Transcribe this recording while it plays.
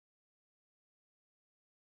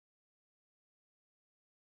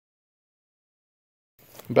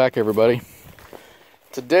Back, everybody.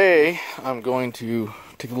 Today I'm going to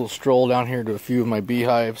take a little stroll down here to a few of my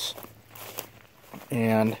beehives,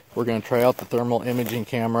 and we're going to try out the thermal imaging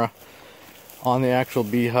camera on the actual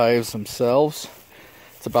beehives themselves.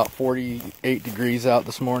 It's about 48 degrees out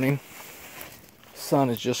this morning. Sun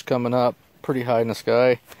is just coming up pretty high in the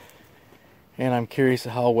sky, and I'm curious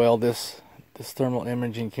how well this thermal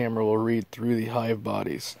imaging camera will read through the hive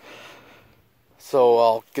bodies. So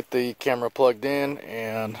I'll get the camera plugged in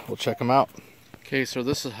and we'll check them out. Okay, so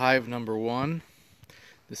this is hive number 1.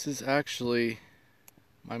 This is actually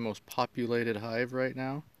my most populated hive right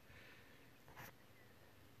now.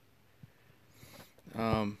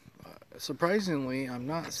 Surprisingly, I'm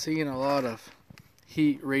not seeing a lot of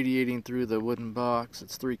heat radiating through the wooden box.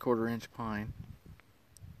 It's 3/4 inch pine.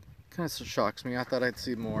 Kind of shocks me. I thought I'd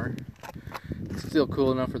see more. It's still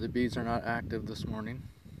cool enough where the bees are not active this morning.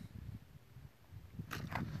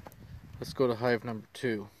 Let's go to hive number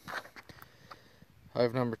 2.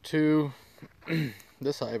 Hive number 2,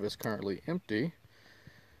 this hive is currently empty.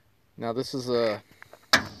 Now this is the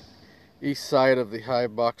east side of the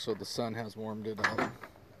hive box, so the sun has warmed it up.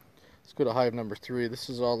 Let's go to hive number 3. This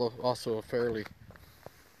is also a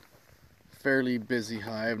fairly busy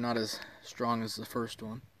hive, not as strong as the first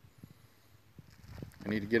one. I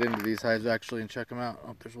need to get into these hives actually and check them out.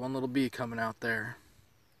 Oh, there's one little bee coming out there.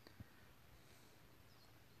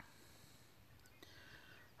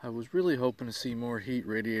 I was really hoping to see more heat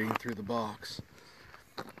radiating through the box.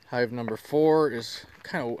 Hive number 4 is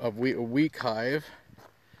kind of a weak hive.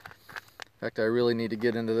 In fact, I really need to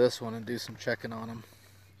get into this one and do some checking on them.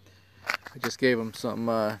 I just gave them some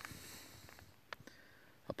a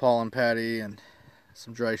pollen patty and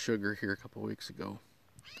some dry sugar here a couple weeks ago.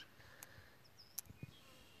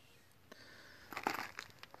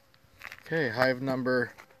 Okay, hive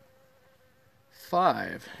number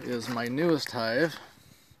 5 is my newest hive.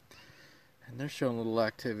 And they're showing a little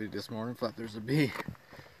activity this morning. Thought there's a bee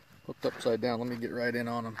hooked upside down. Let me get right in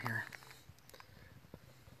on them here.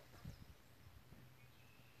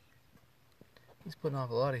 He's putting off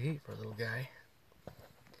a lot of heat for a little guy.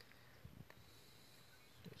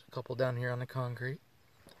 There's a couple down here on the concrete.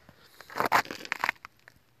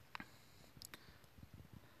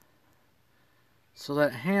 So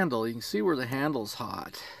that handle, you can see where the handle's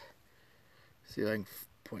hot. See if I can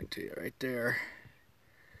point to you right there.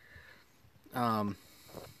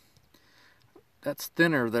 That's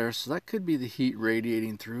thinner there, so that could be the heat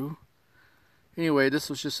radiating through. Anyway, this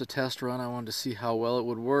was just a test run. I wanted to see how well it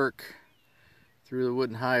would work through the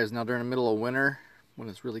wooden hives. Now during the middle of winter, when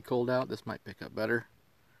it's really cold out, this might pick up better.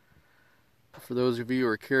 For those of you who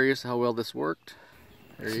are curious how well this worked,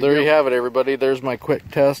 there you have it, everybody. There's my quick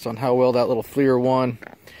test on how well that little Flir 1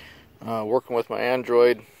 working with my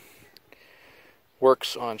Android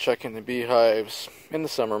works on checking the beehives in the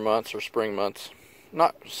summer months or spring months.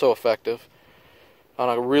 Not so effective. On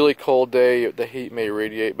a really cold day, the heat may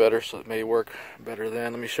radiate better, so it may work better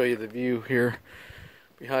then. Let me show you the view here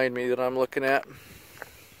behind me that I'm looking at.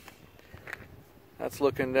 That's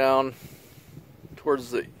looking down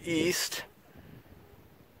towards the east,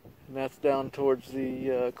 and that's down towards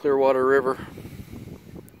the Clearwater River.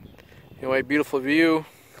 Anyway, beautiful view.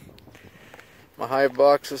 My hive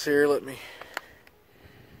box is here.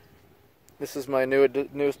 This is my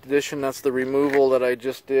newest edition. That's the removal that I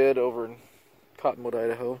just did over in Cottonwood,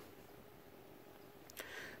 Idaho.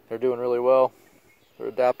 They're doing really well. They're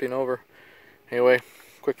adapting over. Anyway,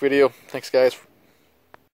 quick video. Thanks, guys.